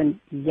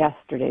happen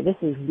yesterday. This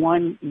is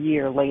 1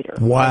 year later.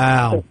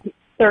 Wow.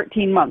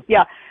 13 months.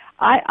 Yeah.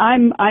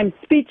 I'm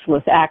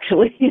speechless,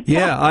 actually.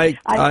 Yeah,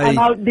 I'm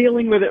out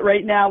dealing with it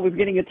right now with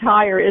getting a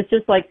tire. It's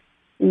just like,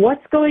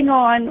 what's going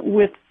on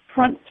with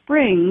front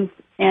springs,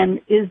 and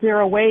is there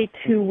a way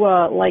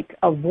to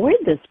avoid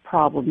this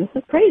problem? This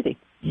is crazy.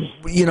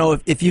 You know,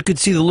 if you could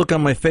see the look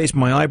on my face,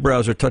 my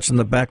eyebrows are touching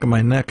the back of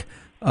my neck.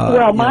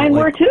 Well, mine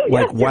were too.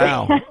 Like,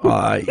 wow.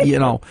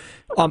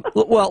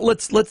 Well,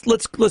 let's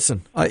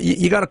listen.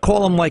 You got to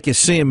call them like you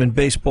see them in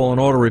baseball and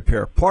auto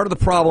repair. Part of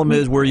the problem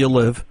is where you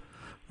live.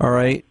 All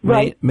right.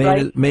 Right.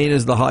 Maine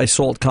is the high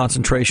salt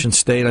concentration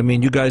state. I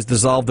mean, you guys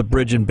dissolved the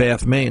bridge in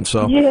Bath, Maine.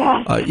 So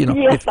yeah.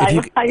 Yes,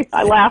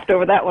 I laughed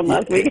over that one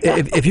last week.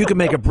 if you can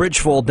make a bridge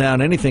fall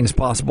down, anything's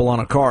possible on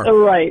a car.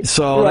 Right.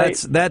 So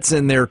that's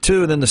in there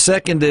too. Then the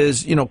second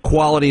is,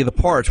 quality of the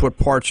parts. What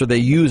parts are they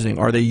using?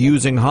 Are they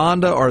using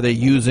Honda? Are they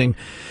using,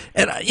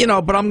 but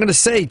I'm going to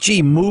say,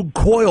 Moog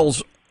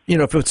coils.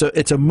 If it's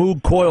a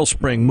Moog coil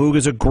spring, Moog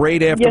is a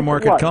great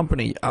aftermarket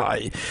company.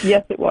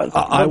 Yes, it was.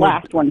 The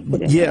last one.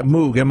 Yeah,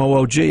 Moog,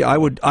 M-O-O-G. I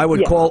would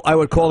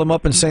call them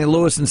up in St.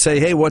 Louis and say,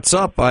 hey, what's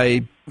up?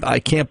 I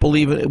can't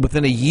believe it.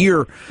 Within a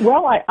year.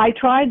 Well, I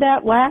tried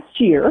that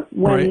last year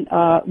when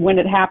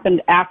it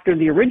happened after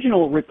the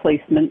original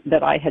replacement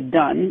that I had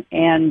done,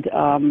 and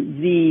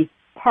the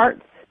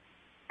parts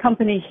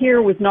company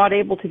here was not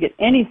able to get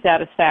any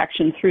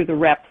satisfaction through the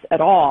reps at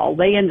all.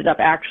 They ended up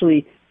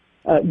actually.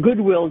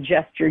 Goodwill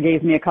gesture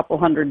gave me a couple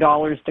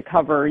 $100 to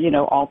cover,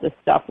 all this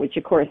stuff, which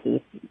of course is,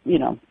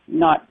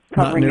 not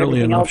covering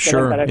nearly everything enough, else.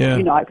 sure,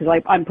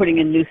 because I'm putting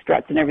in new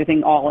struts and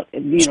everything, all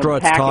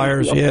struts,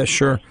 tires, yeah,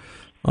 sure.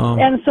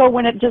 And so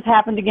when it just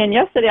happened again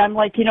yesterday, I'm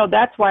like,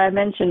 that's why I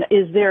mentioned,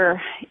 is there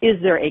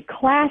a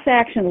class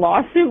action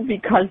lawsuit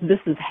because this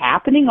is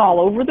happening all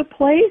over the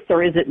place,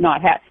 or is it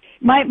not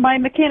My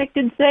mechanic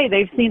did say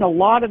they've seen a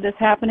lot of this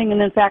happening,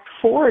 and in fact,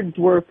 Fords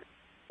were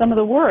some of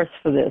the worst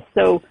for this.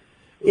 So.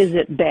 Is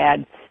it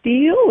bad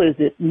steel? Is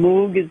it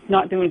Moog is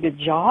not doing a good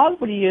job?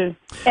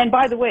 And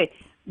by the way,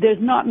 there's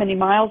not many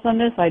miles on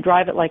this. I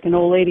drive it like an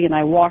old lady, and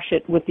I wash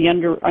it with the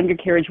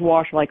undercarriage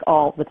wash like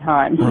all the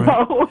time. Right.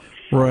 So,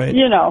 right.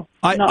 Not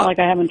like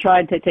I haven't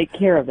tried to take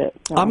care of it.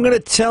 So. I'm going to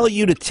tell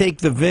you to take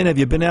the VIN. Have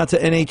you been out to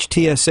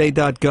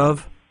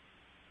NHTSA.gov?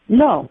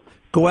 No.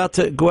 Go out,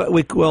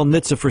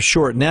 NHTSA for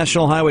short,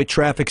 National Highway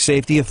Traffic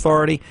Safety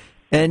Authority,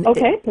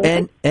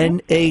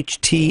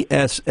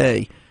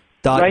 NHTSA.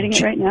 Writing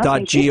it right now.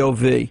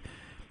 .gov.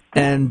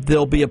 And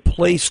there'll be a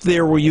place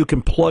there where you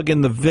can plug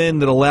in the VIN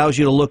that allows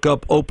you to look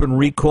up open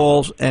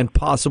recalls and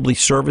possibly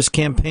service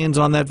campaigns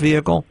on that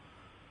vehicle.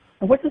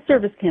 What's a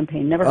service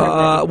campaign? Never heard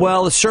that.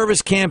 Well, a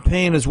service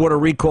campaign is what a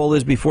recall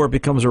is before it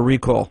becomes a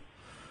recall.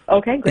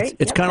 Okay, great.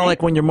 It's kind of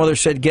like when your mother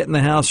said, "Get in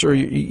the house," or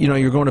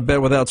you're going to bed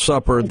without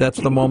supper. That's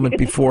the moment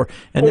before,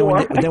 and then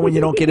when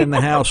you don't get in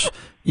the house,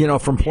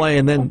 from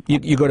playing, then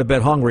you go to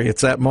bed hungry.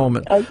 It's that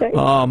moment. Okay.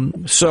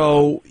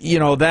 So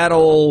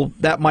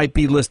that might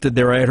be listed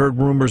there. I had heard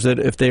rumors that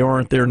if they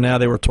aren't there now,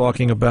 they were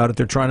talking about it.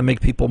 They're trying to make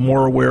people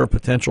more aware of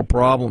potential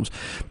problems.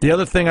 The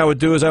other thing I would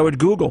do is I would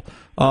Google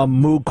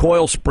Moog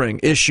coil spring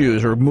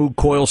issues or Moog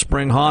coil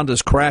spring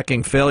Hondas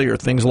cracking failure,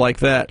 things like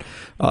that.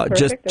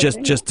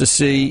 Just to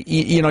see.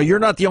 You're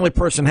not the only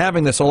person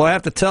having this. Although I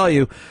have to tell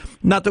you,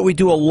 not that we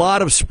do a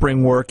lot of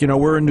spring work.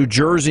 We're in New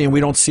Jersey and we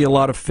don't see a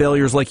lot of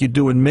failures like you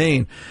do in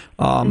Maine.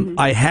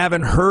 I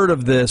haven't heard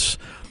of this,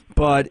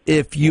 but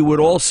if you would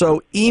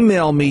also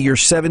email me your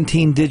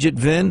 17-digit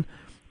VIN,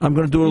 I'm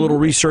going to do a little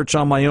research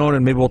on my own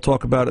and maybe we'll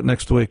talk about it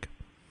next week.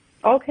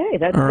 Okay,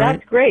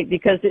 that's great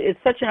because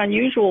it's such an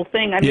unusual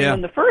thing. I mean,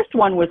 when the first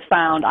one was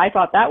found, I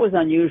thought that was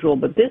unusual,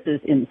 but this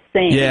is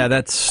insane. Yeah,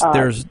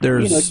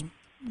 there's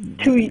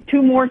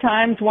two more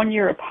times 1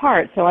 year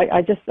apart. So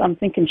I'm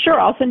thinking, sure,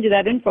 I'll send you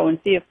that info and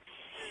see if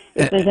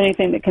there's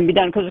anything that can be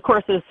done. Because, of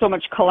course, there's so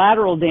much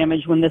collateral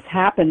damage when this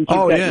happens.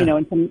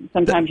 And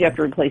sometimes you have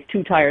to replace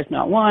two tires,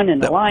 not one,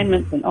 and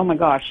alignments, and oh my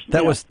gosh.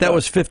 That was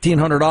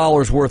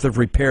 $1,500 worth of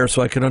repair,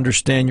 so I could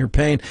understand your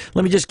pain.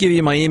 Let me just give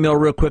you my email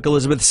real quick,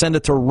 Elizabeth. Send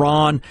it to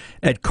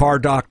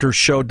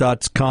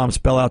ron@cardoctorshow.com.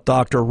 Spell out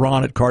doctor,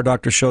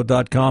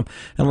 ron@cardoctorshow.com.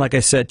 And like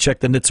I said,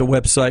 check the NHTSA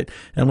website,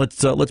 and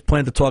let's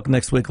plan to talk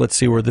next week. Let's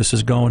see where this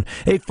is going.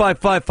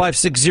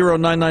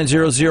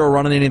 855-560-9900.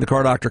 Ron Ananian, the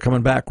Car Doctor,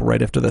 coming back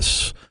right after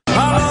this.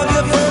 Welcome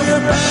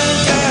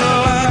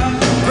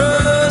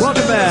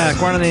back.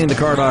 Ron Ananian, the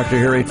Car Doctor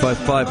here.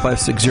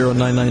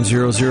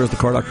 855-560-9900 is the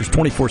Car Doctor's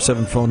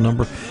 24/7 phone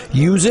number.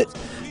 Use it.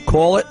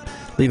 Call it.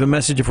 Leave a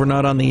message if we're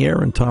not on the air,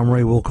 and Tom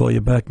Ray will call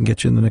you back and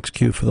get you in the next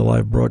queue for the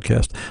live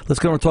broadcast. Let's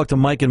go and talk to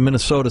Mike in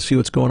Minnesota, see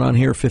what's going on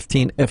here.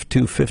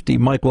 15F250.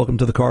 Mike, welcome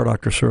to the Car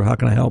Doctor, sir. How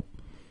can I help?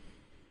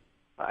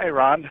 Hi,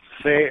 Ron.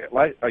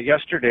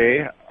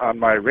 Yesterday on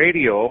my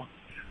radio,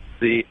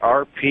 the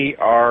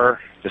RPR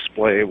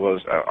display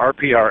was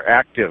RPR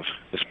active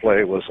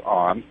display was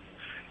on,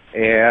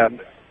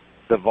 and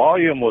the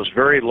volume was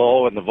very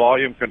low, and the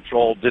volume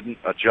control didn't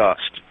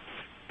adjust.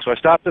 So I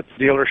stopped at the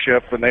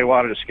dealership, and they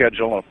wanted to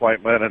schedule an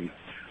appointment, and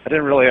I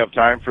didn't really have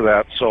time for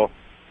that. So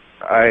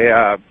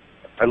I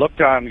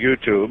looked on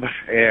YouTube,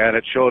 and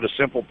it showed a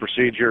simple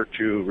procedure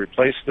to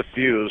replace the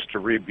fuse to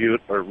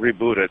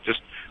reboot it.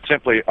 Just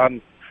simply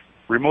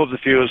remove the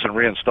fuse and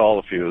reinstall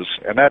the fuse,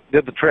 and that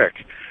did the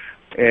trick.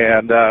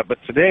 And but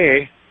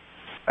today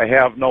I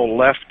have no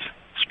left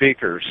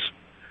speakers,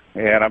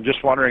 and I'm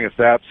just wondering if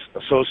that's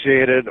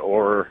associated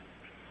or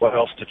what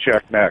else to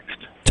check next.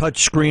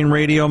 Touch screen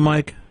radio,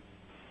 Mike?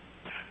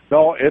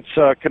 No, it's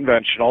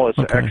conventional. It's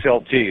an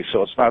XLT,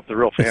 so it's not the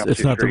real fancy.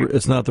 It's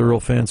not the real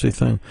fancy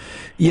thing.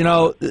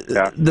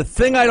 The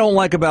thing I don't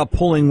like about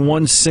pulling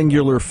one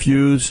singular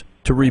fuse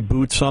to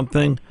reboot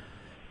something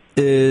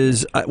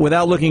is,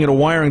 without looking at a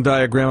wiring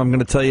diagram, I'm going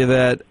to tell you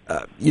that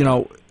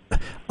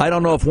I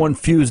don't know if one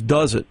fuse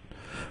does it.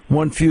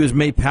 One fuse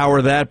may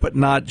power that, but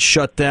not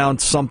shut down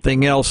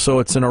something else, so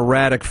it's an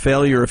erratic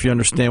failure, if you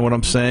understand what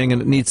I'm saying,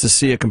 and it needs to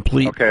see a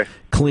complete,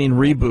 clean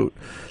reboot.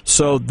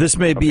 So this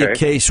may be a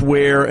case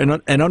where,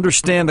 and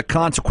understand the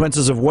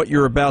consequences of what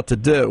you're about to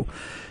do.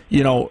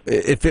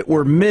 If it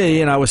were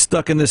me and I was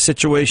stuck in this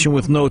situation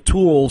with no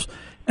tools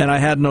and I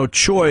had no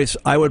choice,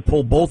 I would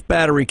pull both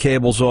battery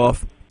cables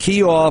off,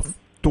 key off,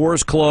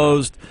 doors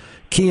closed,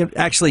 key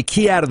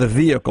out of the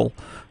vehicle.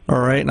 All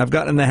right, and I've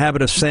gotten in the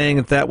habit of saying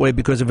it that way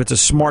because if it's a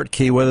smart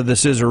key, whether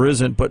this is or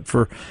isn't, but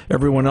for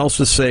everyone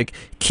else's sake,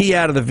 key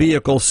out of the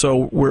vehicle.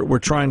 So we're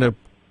trying to,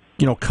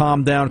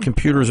 calm down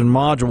computers and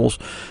modules.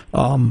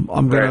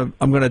 I'm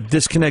gonna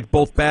disconnect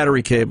both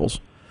battery cables,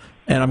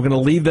 and I'm gonna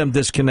leave them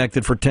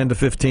disconnected for 10 to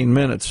 15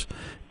 minutes.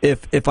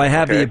 If I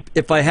have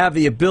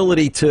the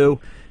ability to,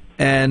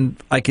 and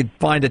I could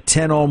find a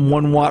 10 ohm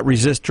 1 watt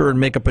resistor and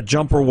make up a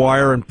jumper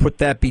wire and put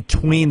that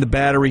between the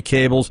battery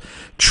cables,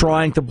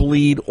 trying to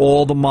bleed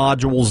all the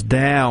modules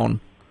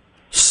down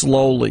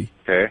slowly.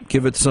 Okay.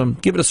 Give it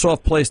a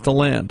soft place to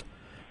land,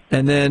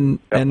 and then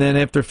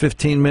after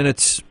 15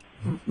 minutes,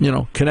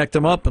 connect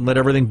them up and let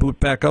everything boot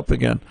back up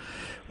again.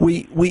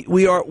 We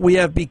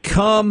have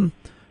become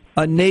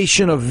a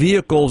nation of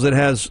vehicles that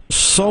has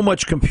so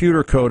much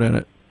computer code in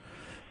it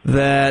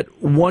that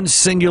one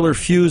singular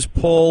fuse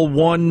pull,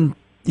 one,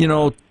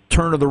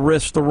 turn of the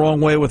wrist the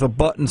wrong way with a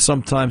button,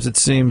 sometimes it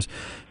seems,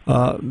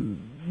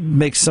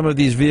 makes some of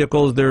these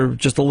vehicles, they're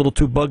just a little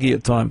too buggy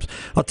at times.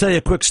 I'll tell you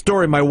a quick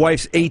story. My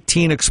wife's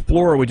 18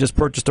 Explorer, we just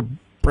purchased a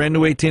brand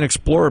new 18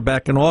 Explorer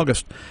back in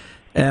August,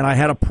 and I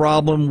had a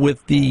problem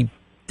with the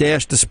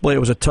dash display. It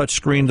was a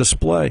touchscreen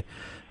display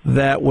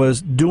that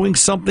was doing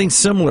something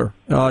similar.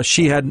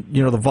 She had,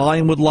 the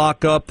volume would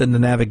lock up, then the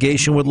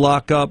navigation would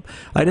lock up.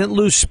 I didn't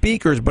lose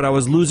speakers, but I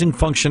was losing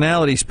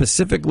functionality,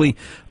 specifically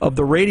of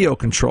the radio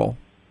control.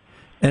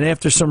 And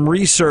after some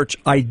research,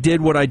 I did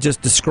what I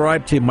just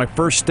described to you. My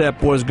first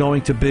step was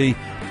going to be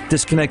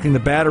disconnecting the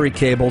battery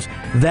cables.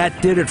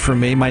 That did it for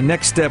me. My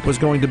next step was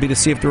going to be to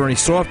see if there were any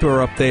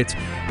software updates,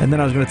 and then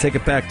I was going to take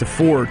it back to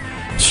Ford.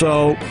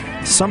 So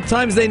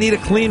sometimes they need a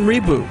clean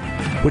reboot,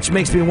 which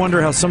makes me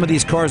wonder how some of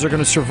these cars are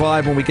going to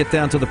survive when we get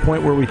down to the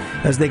point where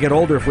as they get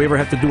older, if we ever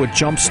have to do a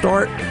jump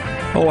start.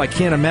 Oh, I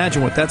can't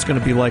imagine what that's going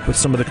to be like with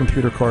some of the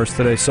computer cars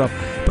today. So,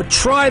 but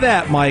try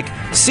that, Mike.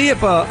 See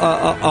if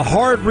a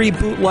hard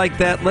reboot like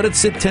that, let it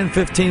sit 10,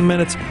 15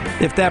 minutes,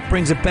 if that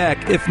brings it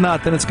back. If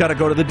not, then it's got to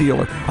go to the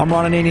dealer. I'm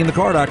Ron Ananian, the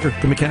Car Doctor.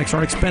 The mechanics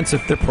aren't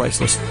expensive. They're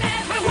priceless.